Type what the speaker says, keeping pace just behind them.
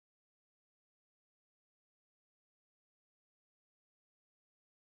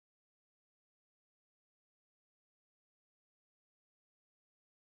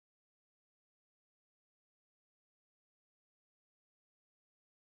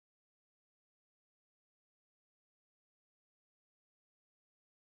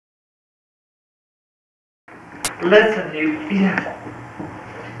Listen, you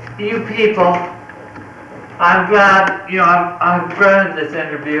people, I'm glad, I've grown this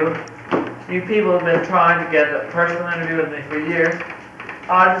interview. You people have been trying to get a personal interview with me for years.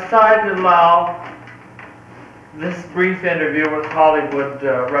 I decided to allow this brief interview with Hollywood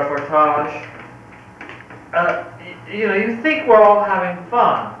reportage. You think we're all having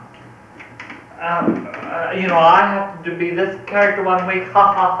fun. I have to be this character one week,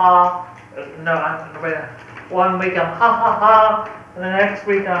 ha ha ha. One week I'm ha ha ha, and the next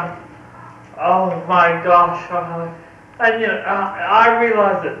week I'm, oh my gosh. And I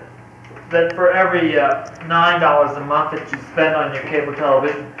realize that for every $9 a month that you spend on your cable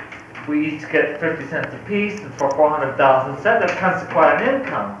television, we each get 50 cents a piece, and for 400,000 cents, that comes to quite an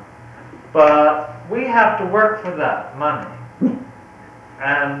income. But we have to work for that money.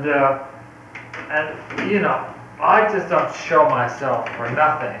 And I just don't show myself for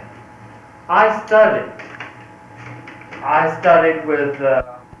nothing. I studied with,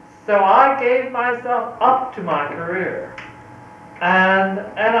 so I gave myself up to my career. And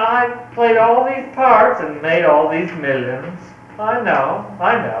I played all these parts and made all these millions. I know.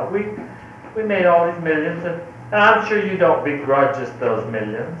 We made all these millions, and I'm sure you don't begrudge us those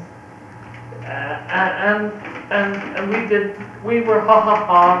millions. And we were ha ha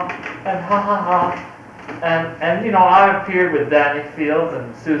ha and ha ha ha. And I appeared with Danny Fields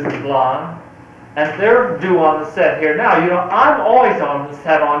and Susan Blond, and they're due on the set here now. I'm always on the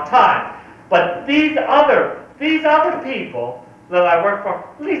set on time, but these other people that I work for,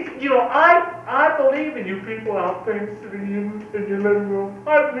 at least, I believe in you people out there sitting in your living room.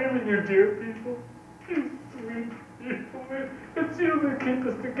 I believe in you, dear people. You sweet people. It's you that keep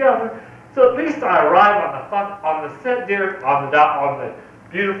us together. So at least I arrive on the set, dear, on the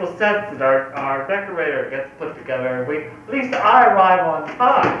beautiful sets that our decorator gets put together every week. At least I arrive on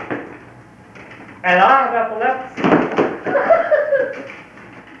time. And I have epilepsy.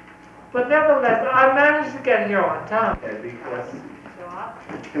 But nevertheless, I managed to get here on time because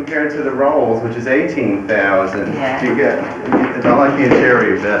compared to the rolls, which is 18,000, Yeah. you get. I like the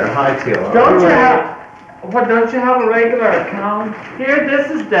interior better. Hi, Teal. Don't you have a regular account? Here,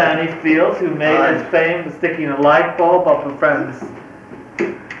 this is Danny Fields, who made his fame of sticking a light bulb up a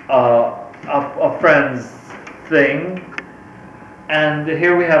friend's thing. And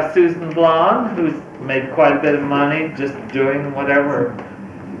here we have Susan Blond, who's made quite a bit of money just doing whatever,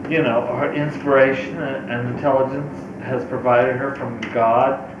 her inspiration and intelligence has provided her from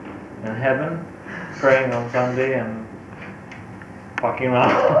God and heaven, praying on Sunday and fucking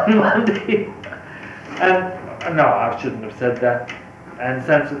around on Monday. And no, I shouldn't have said that and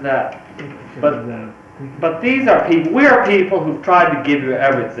censored that. But these are people, we are people who've tried to give you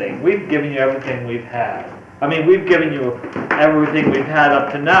everything. We've given you everything we've had. I mean, we've given you everything we've had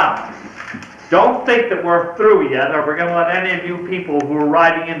up to now. Don't think that we're through yet, or we're going to let any of you people who are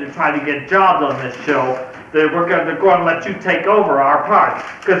writing in to try to get jobs on this show, that they're going to let you take over our parts.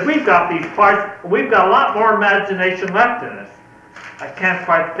 Because we've got these parts, we've got a lot more imagination left in us. I can't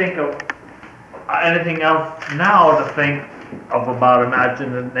quite think of anything else now to think of about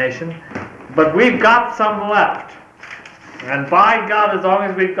imagination, but we've got some left. And by God, as long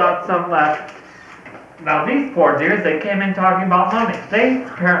as we've got some left. Now these poor dears, they came in talking about money. They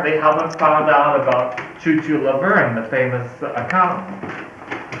apparently haven't found out about Choo Choo Laverne, the famous accountant,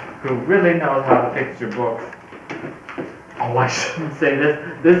 who really knows how to fix your books. Oh, I shouldn't say this.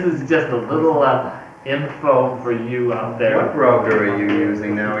 This is just a little info for you out there. What broker are you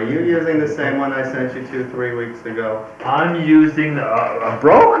using now? Are you using the same one I sent you 2-3 weeks ago? I'm using a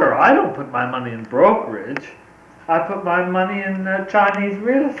broker. I don't put my money in brokerage. I put my money in Chinese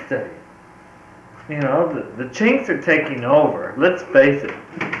real estate. The Chinks are taking over. Let's face it.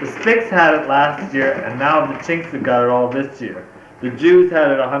 The Sticks had it last year, and now the Chinks have got it all this year. The Jews had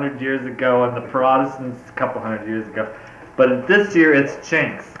it 100 years ago, and the Protestants a couple hundred years ago. But this year, it's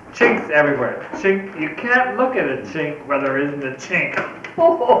Chinks. Chinks everywhere. You can't look at a chink where there isn't a chink.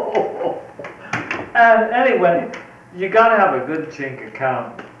 And anyway, you gotta have a good chink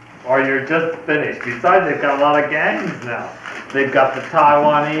account, or you're just finished. Besides, they've got a lot of gangs now. They've got the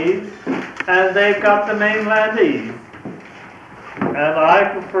Taiwanese, and they've got the mainlandese. And I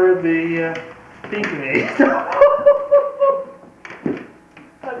prefer the Pekingese.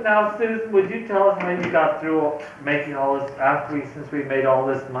 Now, Susan, would you tell us how you got through making all this, since we made all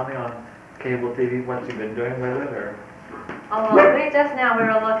this money on cable TV, what you've been doing with it, or? Oh, we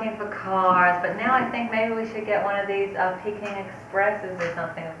were looking for cars, but now I think maybe we should get one of these Peking Expresses or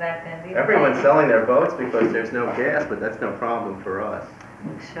something of that kind. Everyone's selling their boats because there's no gas, but that's no problem for us.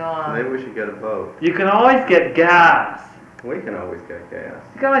 Sure. Maybe we should get a boat. You can always get gas. We can always get gas.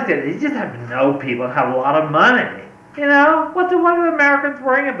 You guys get it. You just have to know people and have a lot of money. You know, what do Americans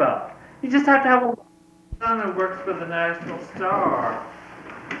worry about? You just have to have a son who works for the National Star.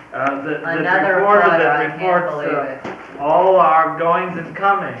 Another reporter reporter, that I can't reports believe it. all our goings and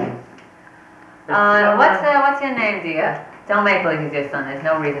comings. What's your name, dear? Don't make believe he's your son. There's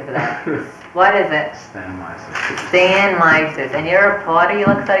no reason for that. What is it? Stan Mysis. Stan Mysis. And you're a reporter? You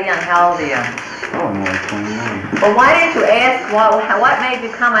look so young. How old are you? Oh, I'm only 21. Well, why didn't you ask what made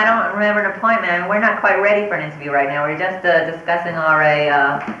you come? I don't remember an appointment. I mean, we're not quite ready for an interview right now. We're just discussing our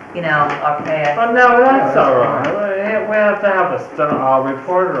past. Oh, no, that's all right. We have to have a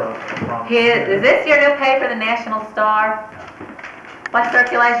reporter on. Is this your new paper, the National Star? What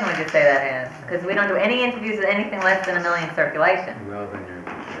circulation would you say that is? Because we don't do any interviews with anything less than 1 million circulation. Well, then you're in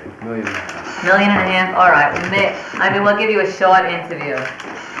good shape. Million and a half. 1.5 million? All right. We'll give you a short interview.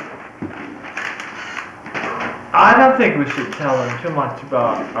 I don't think we should tell them too much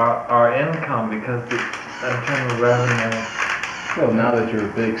about our income because it's in terms of revenue. Well, now that you're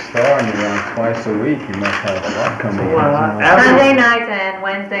a big star and you're on twice a week, you must have a lot coming in. Sunday nights and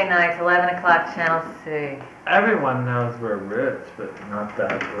Wednesday nights, 11 o'clock, Channel C. Everyone knows we're rich, but not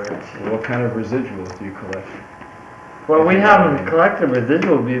that rich. Well, what kind of residuals do you collect? Well, we haven't collected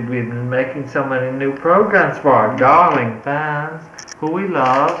residual. We've been making so many new programs for our darling fans, who we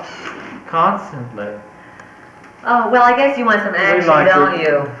love constantly. Oh, well, I guess you want some action, don't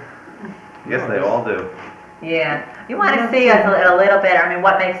you? Yes, they all do. Yeah. You want to see us a little bit. I mean,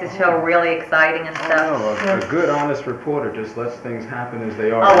 what makes the show really exciting and stuff? No, a good, honest reporter just lets things happen as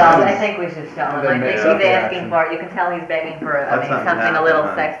they are. Oh, well, I think we should show him. And then I think makes he's up the asking action. for it. You can tell he's begging for Let's something happen, a little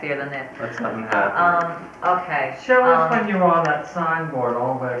huh? sexier than this. Let something happen. Okay. Show us when you're on that signboard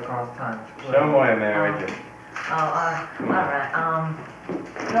all the way across Times Square. Show 'em why I married you. All right.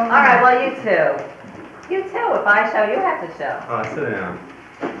 All right, well, you too. You too. If I show, you have to show. Oh, sit down.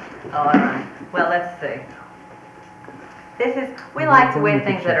 Oh, all right. Well, let's see. We like to wear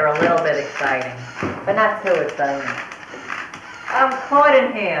things that are a little bit exciting, but not too exciting. Claude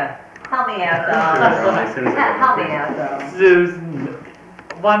in here. Help me out, though. Help me out, though. Susan,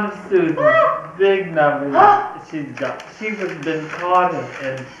 one of Susan's big numbers she's got. She's been caught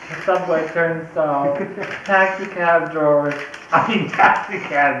in subway turnstiles, taxi cab drawers. Taxi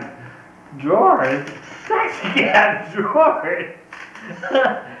cab drawers? Taxi cab drawers?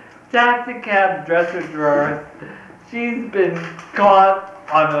 Taxi cab dresser drawers. She's been caught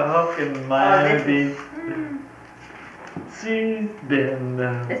on a hook in Miami Beach. She's been...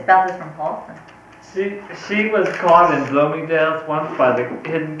 This belt is from Paulson. She was caught in Bloomingdale's once by the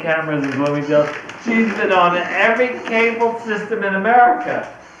hidden cameras in Bloomingdale's. She's been on every cable system in America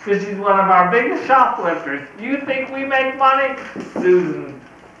because she's one of our biggest shoplifters. You think we make money? Susan.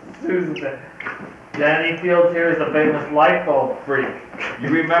 Danny Fields here is a famous light bulb freak. You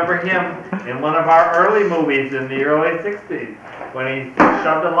remember him in one of our early movies in the early 60s when he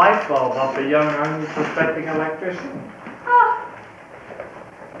shoved a light bulb up a young unsuspecting electrician.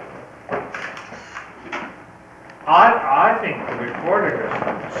 I think the reporter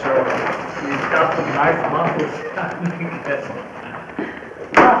should show he's got some nice muscles.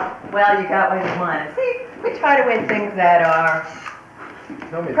 Well, you got what you wanted. See, we try to wear things that are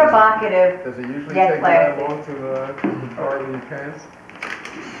Tell me, provocative. does it usually Yet take that classy. long to hardly pants?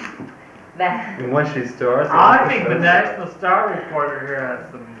 That. And once she stars, I think the National Star reporter here has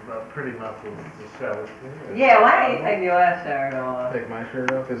some pretty muscles to show. Yeah, why don't you take your shirt off? Take my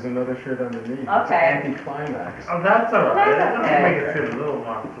shirt off. There's another shirt underneath. It's Okay. anti-climax. Oh, that's all right. That's Let's okay. make it feel a little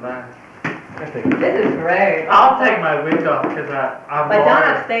more flat. I think This is great. I'll take my wig off because I'm But don't bald.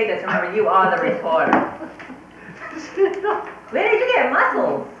 upstate this. Remember, you are the reporter. Where did you get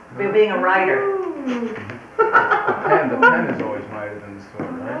muscles? For being a writer. the pen is always lighter than the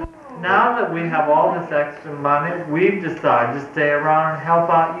sword, right? Now that we have all this extra money, we've decided to stay around and help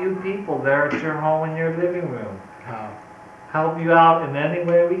out you people there at your home in your living room. How? Help you out in any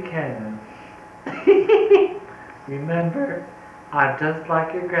way we can. Remember, I'm just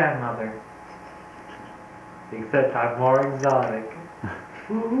like your grandmother. Except I'm more exotic.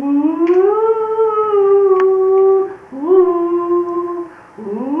 Ooh, ooh, ooh,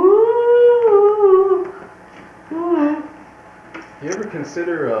 ooh. You ever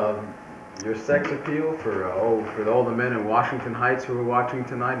consider your sex appeal for all the men in Washington Heights who are watching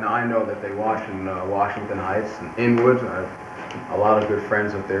tonight? Now I know that they watch in Washington Heights and Inwood. I have a lot of good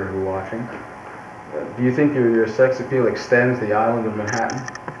friends up there who are watching. Do you think your sex appeal extends the island of Manhattan?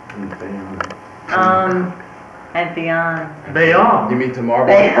 And beyond. Bayonne. You mean to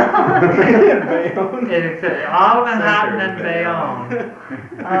Marble? Bayonne. It's all Manhattan and Bayonne.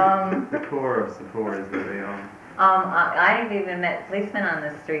 The core of support is the Bayonne. I've even met policemen on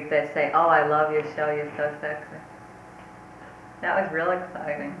the street that say, "Oh, I love your show. You're so sexy." That was real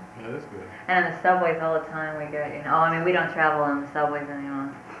exciting. Yeah, that's good. And on the subways all the time we get, I mean, we don't travel on the subways anymore.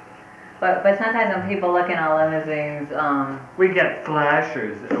 But sometimes when people look in our limousines, We get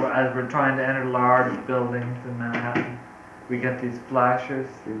flashers as we're trying to enter large buildings in Manhattan. We get these flashers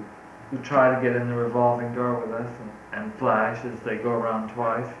who try to get in the revolving door with us and flash as they go around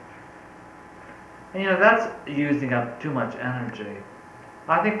twice. And that's using up too much energy.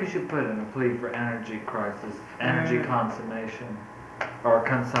 I think we should put in a plea for energy crisis, energy consummation, or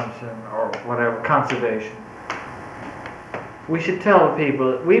consumption, or whatever, conservation. We should tell the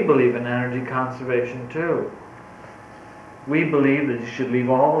people that we believe in energy conservation too. We believe that you should leave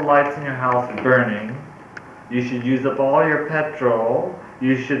all the lights in your house burning. You should use up all your petrol.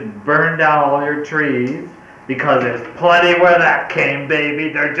 You should burn down all your trees, because there's plenty where that came, baby.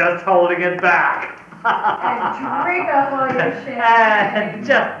 They're just holding it back. And drink up all your champagne. And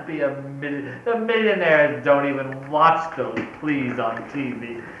just be a millionaire. The millionaires don't even watch those pleas on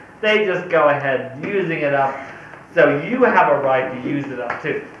TV. They just go ahead using it up. So you have a right to use it up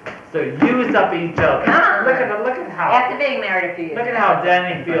too. So use up each other. Look at how. after being married a few years. Look at how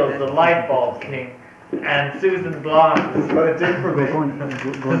Danny feels, the light bulb king, and Susan Blond. That's what it did for me.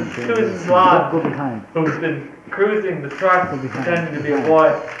 Susan Blond, Go behind. who's been cruising the truck, Go behind. pretending to be a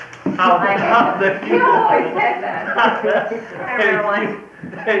boy. How the You always said that. I remember one.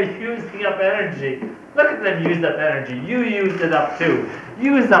 They're using up energy. Look at them use up energy. You use it up too.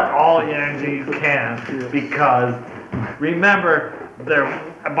 Use up all the energy you can, because remember,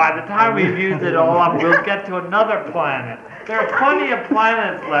 by the time we've used it all up, we'll get to another planet. There are plenty of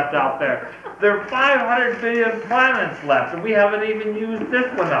planets left out there. There are 500 billion planets left, and we haven't even used this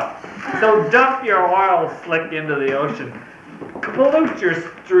one up. So dump your oil slick into the ocean. Pollute your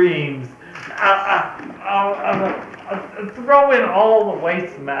streams. Throw in all the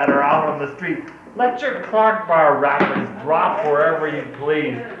waste matter out on the street. Let your Clark bar wrappers drop wherever you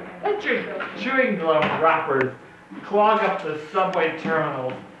please. Let your chewing gum wrappers clog up the subway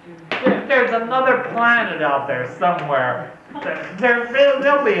terminals. There's another planet out there somewhere.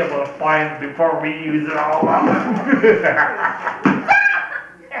 They'll be able to find it before we use it all up.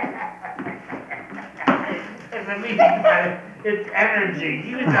 In the meantime, it's energy.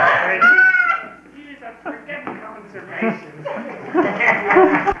 Use up energy. Use up, forget conservation.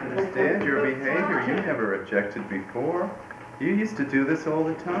 Understand your behavior. You never objected before. You used to do this all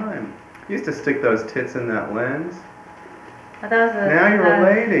the time. You used to stick those tits in that lens. Now you're a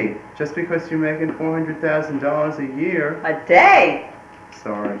lady. Just because you're making $400,000 a year. A day.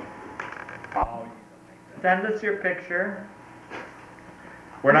 Sorry. Send us your picture.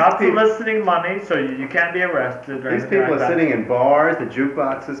 We're not soliciting money, so you can't be arrested. Or These anything people like are that. sitting in bars, the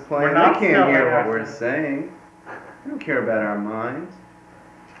jukebox is playing. We're not They can't hear selling what we're ourselves. saying. They don't care about our minds.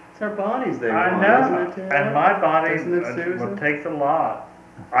 It's our bodies they I want, know, isn't it, Dad? and my body Isn't it, Susan? takes a lot.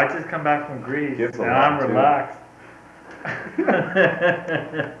 I just come back from Greece, Gives a and lot, I'm too. relaxed.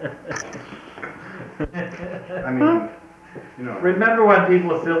 I mean, you know. Remember when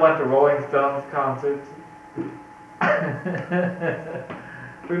people still went to Rolling Stones concerts?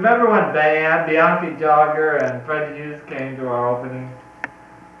 Remember when Bianca Jagger and Freddie Hughes came to our opening?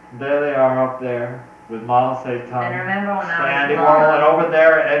 There they are up there with Mao Zedong. And remember when I Andy was Warhol, and over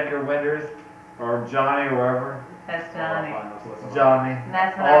there Edgar Winters or Johnny or wherever. That's Johnny. Johnny. And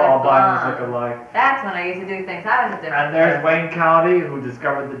that's when All I was albinos blonde. look alike. That's when I used to do things. I was a different And there's person. Wayne County, who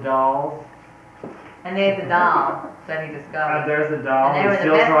discovered the dolls. And there's the doll that he And discovered. there's the doll And they who's were the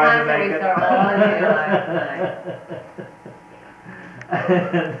still best trying to concert make we it. saw all year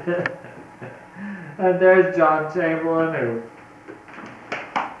And there's John Chamberlain, who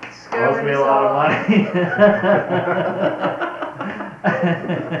owes me a lot of money.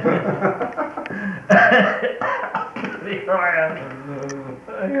 Here I am.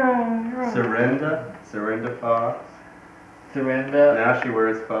 Surrender Fox. Surrender. Now she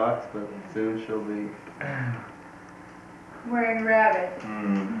wears Fox, but soon she'll be. Wearing rabbit.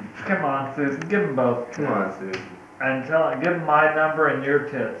 Come on, Susan, give them both. Come on, Susan. And give them my number and your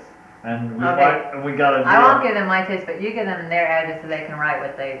tits. And Okay. we got a deal. I won't give them my taste, but you give them their address so they can write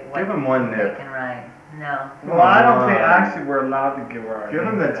what Give them one they nip. can write. No. Well, I don't think actually we're allowed to give our Give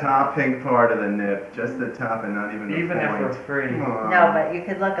them the top pink part of the nip, just the top and not even the even if point. we're free. Come on. No, but you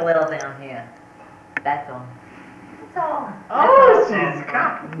could look a little down here. That's all. That's all. Oh, That's all. she's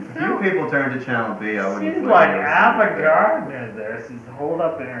got. If you people turn to Channel B, I wouldn't She's blame like you. Ava Gardner there. She's holed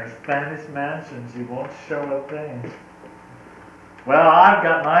up in her Spanish mansion. She won't show a thing. Well, I've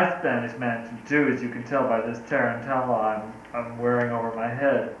got my Spanish mansion too, as you can tell by this tarantella I'm wearing over my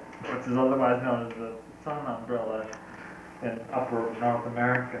head, which is otherwise known as the sun umbrella in upper North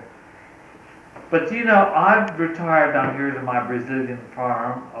America. But you know, I've retired down here to my Brazilian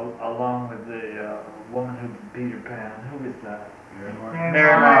farm along with the woman who did Peter Pan. Who is that? Mary Martin.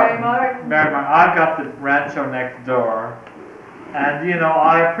 Mary Martin. I've got the rancho next door. And you know,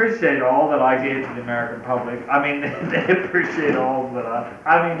 I appreciate all that I gave to the American public. I mean, they appreciate all that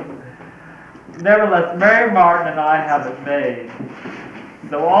I mean, nevertheless, Mary Martin and I have it made.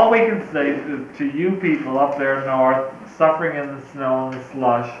 So all we can say to you people up there north, suffering in the snow and the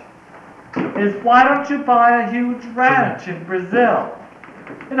slush, is why don't you buy a huge ranch in Brazil?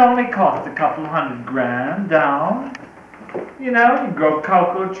 It only costs a couple $100,000 down. You know, you grow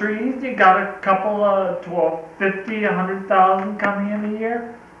cocoa trees, you got a couple of 50, 100,000 coming in a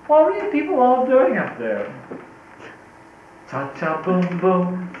year. What are you people all doing up there? Cha-cha, boom,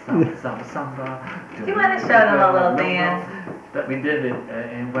 boom, samba, samba, samba. Do you want to show them a little dance? That we did it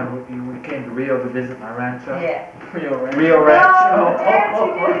when we came to Rio to visit my rancho. Yeah. Rio Rancho. Oh, dance you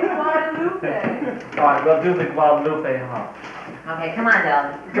did in Guadalupe. All right, we'll do the Guadalupe hop. Okay, come on,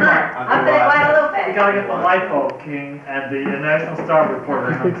 darling. Come on. Up to the Guadalupe. We gotta get the lipo king and the National Star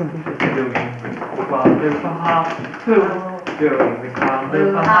Reporter. Doing the Guadalupe hop, doing the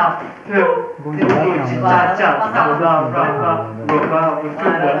Guadalupe hop,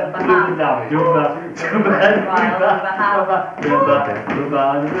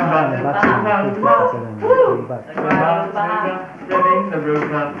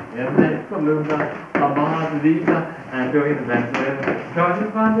 and doing the best. Don't you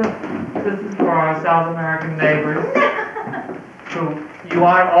find it? This is for our South American neighbors. who you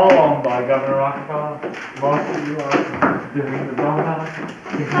aren't all owned by Governor Rockefeller. Most of you are doing the rumba,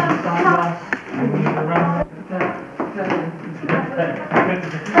 doing the samba, doing the rumba.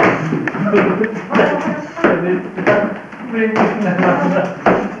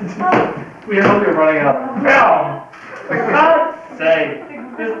 We hope you're running out of film. For God's sake,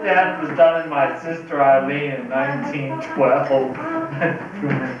 this dance was done in my sister Eileen in 1912.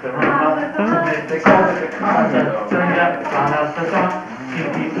 They call it the concept.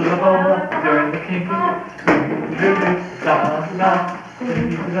 Kinky to the bomba, during the kinky.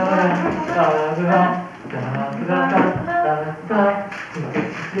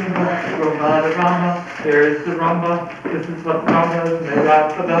 There is the rumba. This is what rumba is made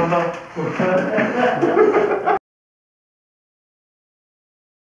out of the dumba.